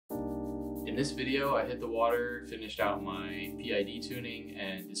In this video, I hit the water, finished out my PID tuning,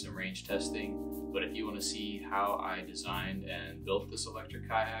 and did some range testing. But if you want to see how I designed and built this electric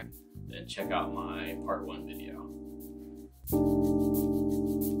kayak, then check out my part 1 video.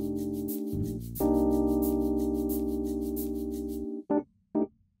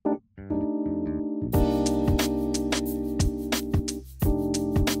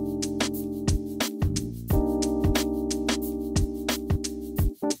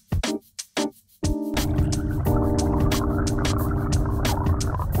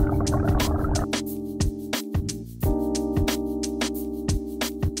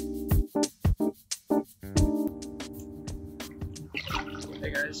 Hey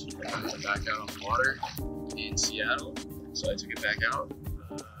guys, I'm back out on the water in Seattle. So I took it back out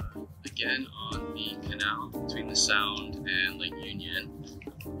again on the canal between the Sound and Lake Union.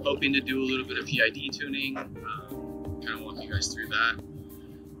 Hoping to do a little bit of PID tuning, kind of walk you guys through that.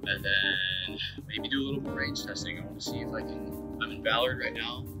 And then maybe do a little more range testing. I want to see if I can, I'm in Ballard right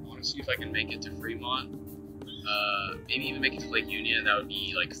now. I want to see if I can make it to Fremont. Maybe even make it to Lake Union. That would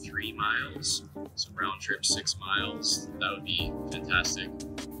be like 3 miles. So round trip 6 miles. That would be fantastic.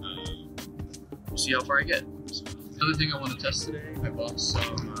 We'll see how far I get. So, another thing I want to test today, I bought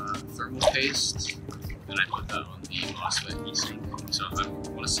some thermal paste and I put that on the MOSFET heatsink. So I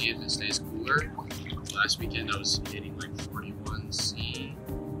want to see if it stays cooler. Last weekend I was hitting like 41 C.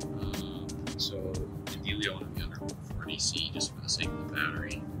 So ideally I want to be under 40 C just for the sake of the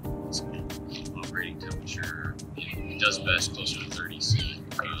battery. So operating temperature, it does best closer to 30 C.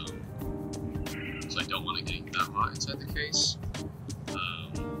 So I don't want to get that hot inside the case.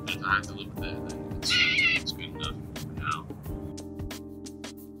 But if I have to live with it, then it's good enough for now.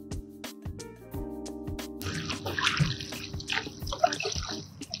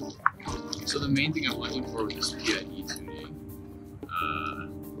 So the main thing I'm looking for with this PID tuning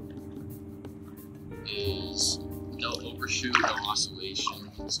is no overshoot, no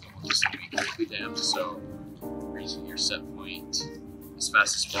oscillation. So I want this to be critically damped, so raising your set point as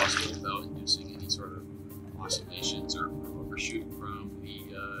fast as possible without inducing any sort of oscillations or overshoot from the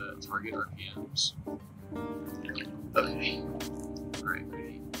target RPMs. Okay, alright,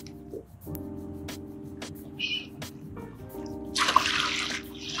 ready.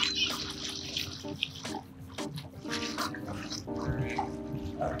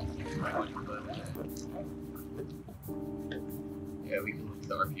 Yeah, we can look at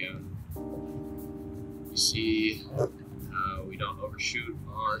the RPM. You see we don't overshoot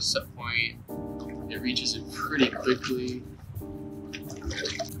our set point. It reaches it pretty quickly.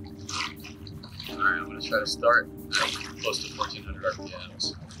 Alright, I'm going to try to start at close to 1400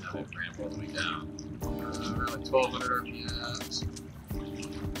 RPMs. Have it ramp all the way down. Around like 1200 RPMs.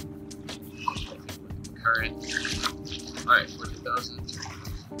 Current. Alright, 14,000.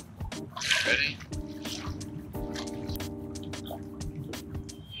 Ready?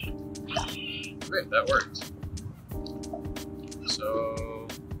 Great, that worked. So,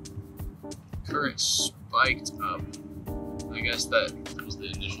 current spiked up. I guess that was the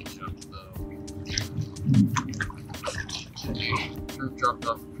initial jump though. Curve dropped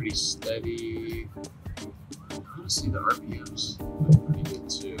off pretty steady. Honestly, the RPMs look pretty good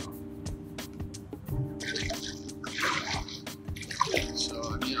too. So,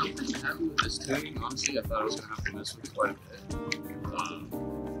 I mean, I'm pretty happy with this tuning. Honestly, I thought I was going to have to mess with quite a bit.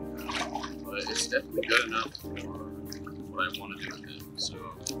 But it's definitely good enough for what I want to do with it. So,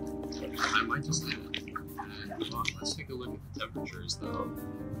 I might just leave it. And move on. Let's take a look at the temperatures though.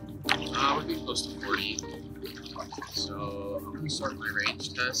 We're getting close to 40. So I'm going to start my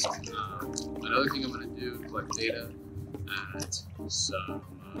range test. Another thing I'm going to do, collect data at some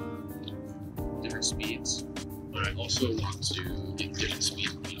different speeds. But I also want to get different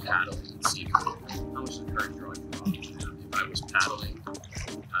speeds when you paddle and see how much the current drawing from. If I was paddling,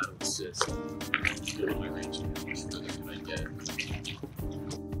 paddle assist, what would my range be? How much further could I get?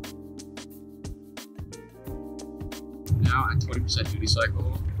 Now at 20% duty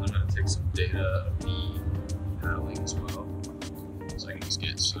cycle, I'm going to take some data of the paddling as well, so I can just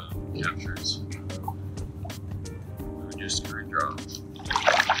get some captures of reduced current draw.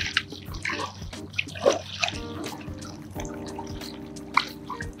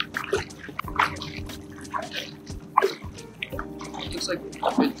 Looks like the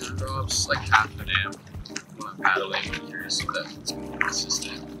bit drops like half an amp when I'm paddling. I'm curious if that's going to be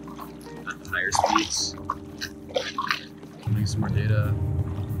consistent at the higher speeds. Getting some more data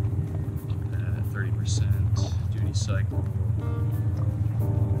at 30% duty cycle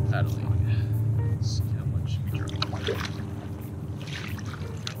paddling. Let's see how much we drop.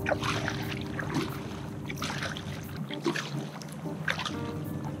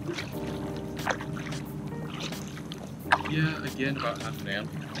 Yeah, again, about half an amp,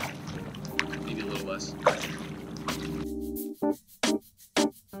 maybe a little less.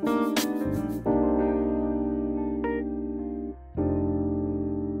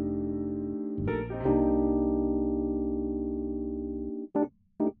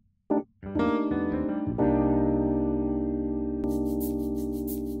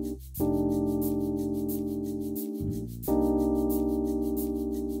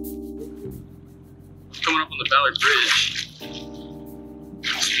 Coming up on the Ballard Bridge,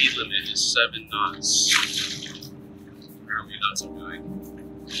 speed limit is 7 knots. How many knots I'm going?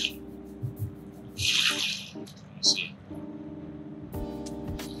 Let's see.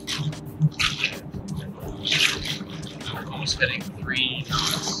 I'm almost hitting 3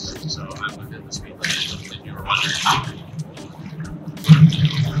 knots, so I'm within the speed limit that you were wondering.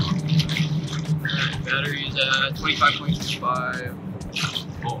 Battery's at 25.5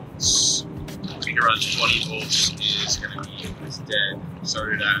 volts. I think around 20 volts is going to be it's dead.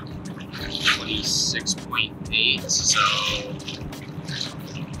 Started at 26.8, so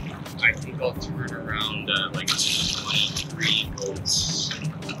I think I'll turn around at like 23 volts.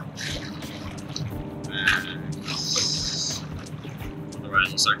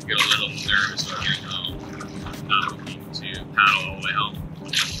 Otherwise I'll start to get a little nervous about getting home. Not looking to paddle all the way home.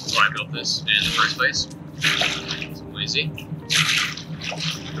 That's why I built this in the first place. So I'm lazy.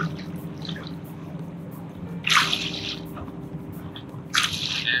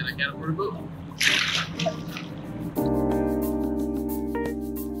 And I can't afford a boat.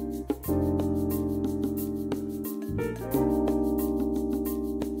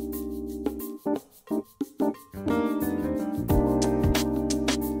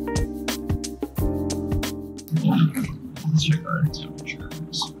 Let's check our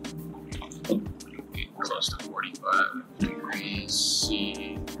temperatures. Okay, close to 45 degrees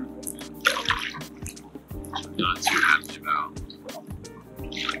C. Not too happy about.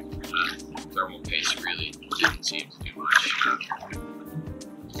 Thermal paste really didn't seem to do much.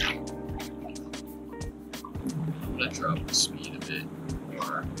 I'm gonna drop the speed a bit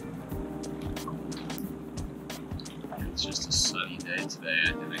more. It's just a sunny day today,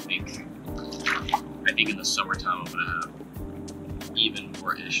 and I think in the summertime I'm gonna have even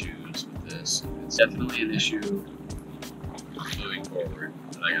more issues with this. It's definitely an issue moving forward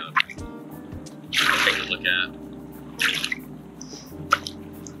that I gotta take a look at.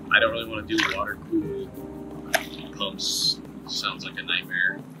 I don't really want to do water cooled pumps. Sounds like a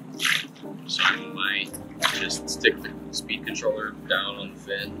nightmare. So I might just stick the speed controller down on the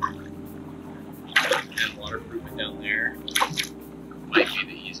fin and waterproof it down there. Might be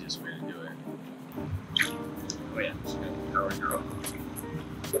the easiest way to do it. Oh yeah, just gonna power her off.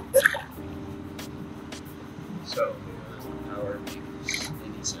 So does the power makes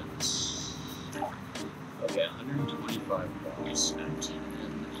any sense? Okay, 125 watts at 10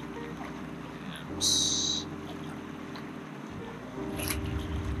 amps.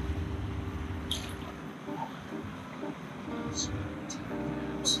 So 10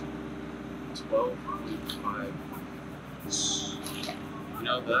 amps. 12.5 watts. You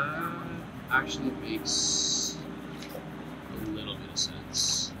know, that actually makes a little bit of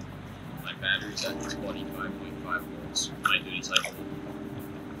sense. My battery's at 25.5 volts. My duty cycle.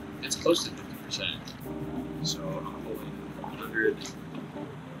 It's close to 50%. So I'm pulling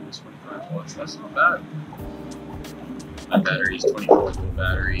 125 watts. That's not bad. My battery's 24 volt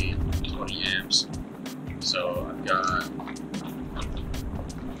battery, 20 amps. So I've got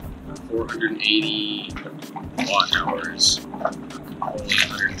 480 watt hours, only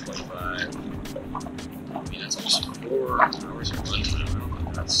 125. I mean, that's almost 4 hours of runtime. I don't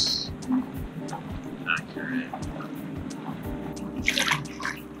think that's accurate.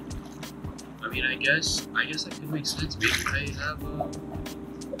 I mean, I guess that could make sense. Maybe I have,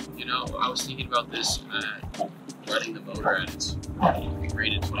 you know, I was thinking about this at running the motor at its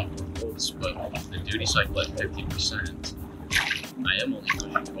rated 24 volts, but the duty cycle at 50%. I am only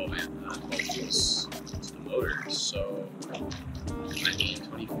pushing 12 volts to the motor, so I mean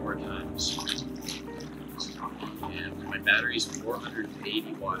 24 times. And my battery's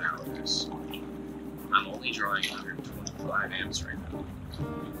 480 watt hours. I'm only drawing 125 amps right now.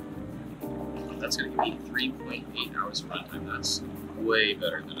 That's going to give me 3.8 hours of runtime. That's way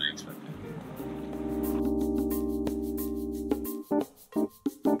better than I expected.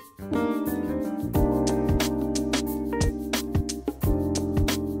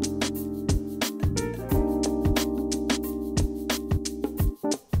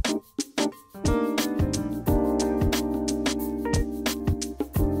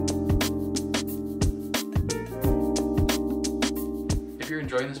 If you're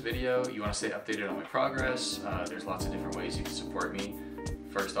enjoying this video, you want to stay updated on my progress, there's lots of different ways you can support me.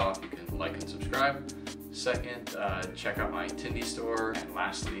 First off, you can like and subscribe. Second, check out my Tindy store. And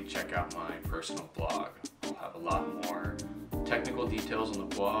lastly, check out my personal blog. I'll have a lot more technical details on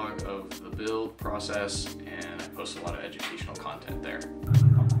the blog of the build process, and I post a lot of educational content there.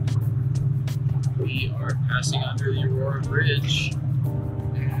 We are passing under the Aurora Bridge.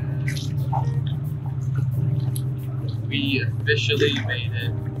 We officially made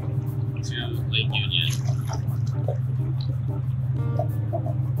it to Lake Union.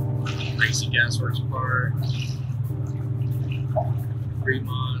 Crazy Gasworks Park,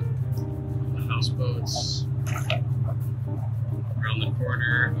 Fremont, the houseboats. Around the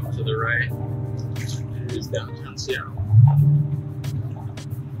corner, up to the right, is downtown Seattle.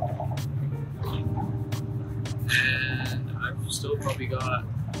 And I've still probably got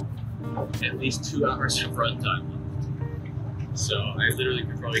at least 2 hours of run time left. So I literally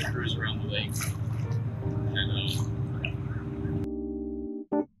could probably cruise around the lake. And,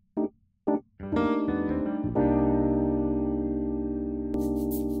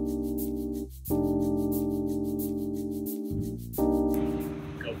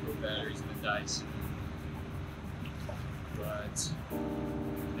 GoPro batteries gonna die soon. But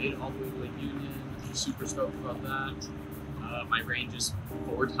made it all the way to Lake Union. I'm super stoked about that. My range is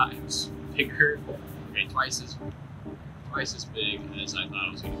 4 times bigger, and twice as big as I thought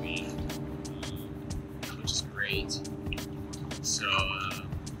it was going to be, which is great. So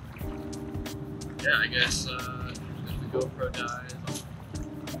yeah, I guess if the GoPro dies,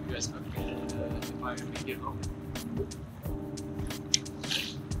 I'll keep you guys updated if I make it home.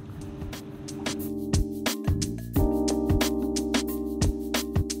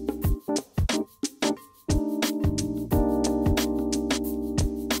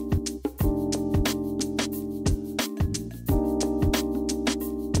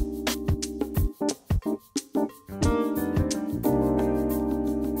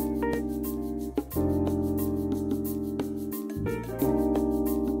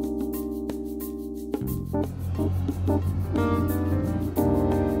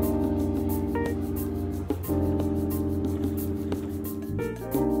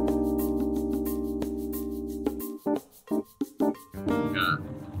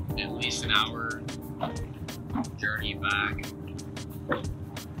 At least an hour journey back.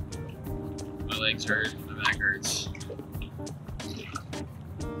 My legs hurt, my back hurts.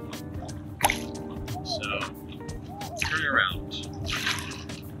 So, turn around.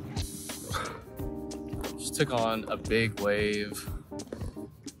 Just took on a big wave.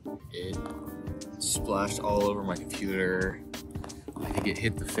 It splashed all over my computer. I think it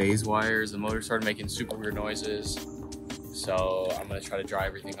hit the phase wires. The motor started making super weird noises. So I'm gonna try to dry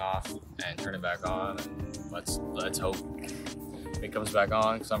everything off and turn it back on, and let's hope it comes back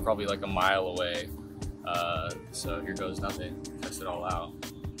on, because I'm probably like a mile away. So here goes nothing. Test it all out.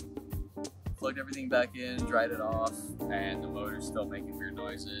 Plugged everything back in, dried it off, and the motor's still making weird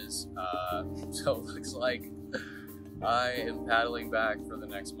noises. So it looks like I am paddling back for the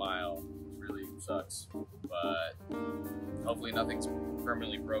next mile. It really sucks, but hopefully nothing's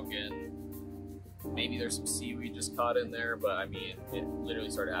permanently broken. Maybe there's some seaweed just caught in there, but I mean, it literally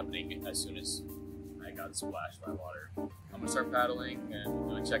started happening as soon as I got splashed by water. I'm gonna start paddling and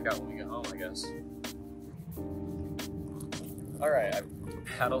do a checkout when we get home, I guess. All right, I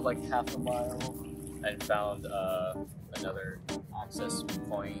paddled like half a mile and found another access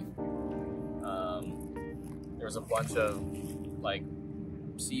point. There was a bunch of like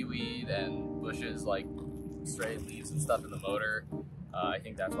seaweed and bushes, like stray leaves and stuff in the motor. I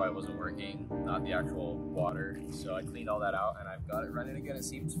think that's why it wasn't working, not the actual water. So I cleaned all that out and I've got it running again. It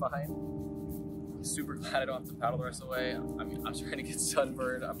seems fine. I'm super glad I don't have to paddle the rest of the way. I mean, I'm trying to get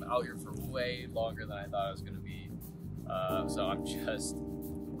sunburned. I'm out here for way longer than I thought I was going to be. So I'm just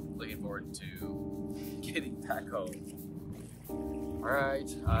looking forward to getting back home. All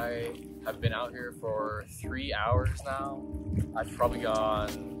right, I have been out here for 3 hours now. I've probably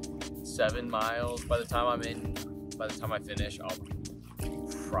gone 7 miles. By the time I finish, I'll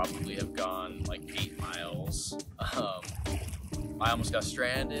probably have gone like 8 miles. I almost got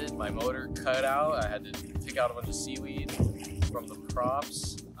stranded. My motor cut out. I had to take out a bunch of seaweed from the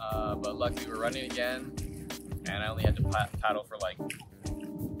props, but luckily we're running again, and I only had to paddle for like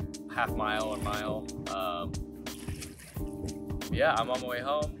half mile, 1 mile. Yeah, I'm on my way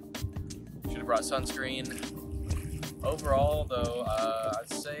home. Should have brought sunscreen. Overall, though, I'd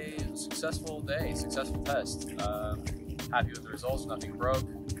say successful day, successful test. Happy with the results. Nothing broke,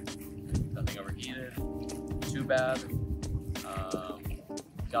 nothing overheated, too bad.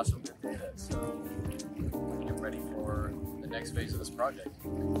 Got some good data, so get ready for the next phase of this project.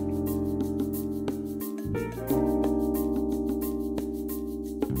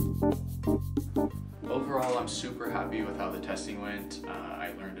 Overall, I'm super happy with how the testing went.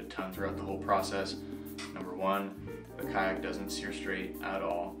 I learned a ton throughout the whole process. Number one, the kayak doesn't steer straight at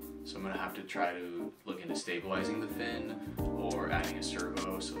all, so I'm going to have to try to look into stabilizing the fin or adding a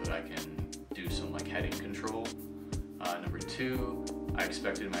servo so that I can do some like heading control. Number two, I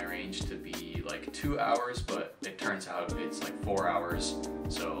expected my range to be like 2 hours, but it turns out it's like 4 hours,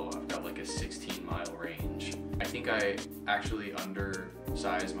 so I've got like a 16-mile range. I think I actually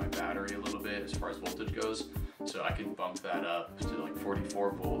undersized my battery a little bit as far as voltage goes, so I can bump that up to like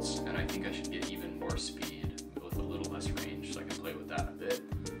 44 volts, and I think I should get even more speed with a little less range, so I can play with that a bit.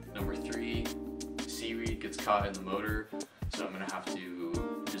 Number three, Seaweed gets caught in the motor, so I'm gonna have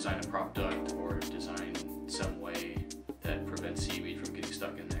to design a prop duct or design some way that prevents seaweed from getting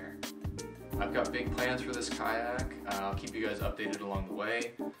stuck in there. I've got big plans for this kayak. I'll keep you guys updated along the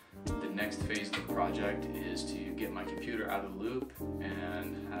way. The next phase of the project is to get my computer out of the loop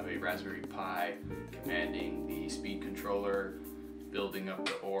and have a Raspberry Pi commanding the speed controller, building up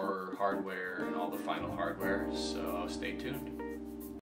the oar hardware and all the final hardware, so stay tuned.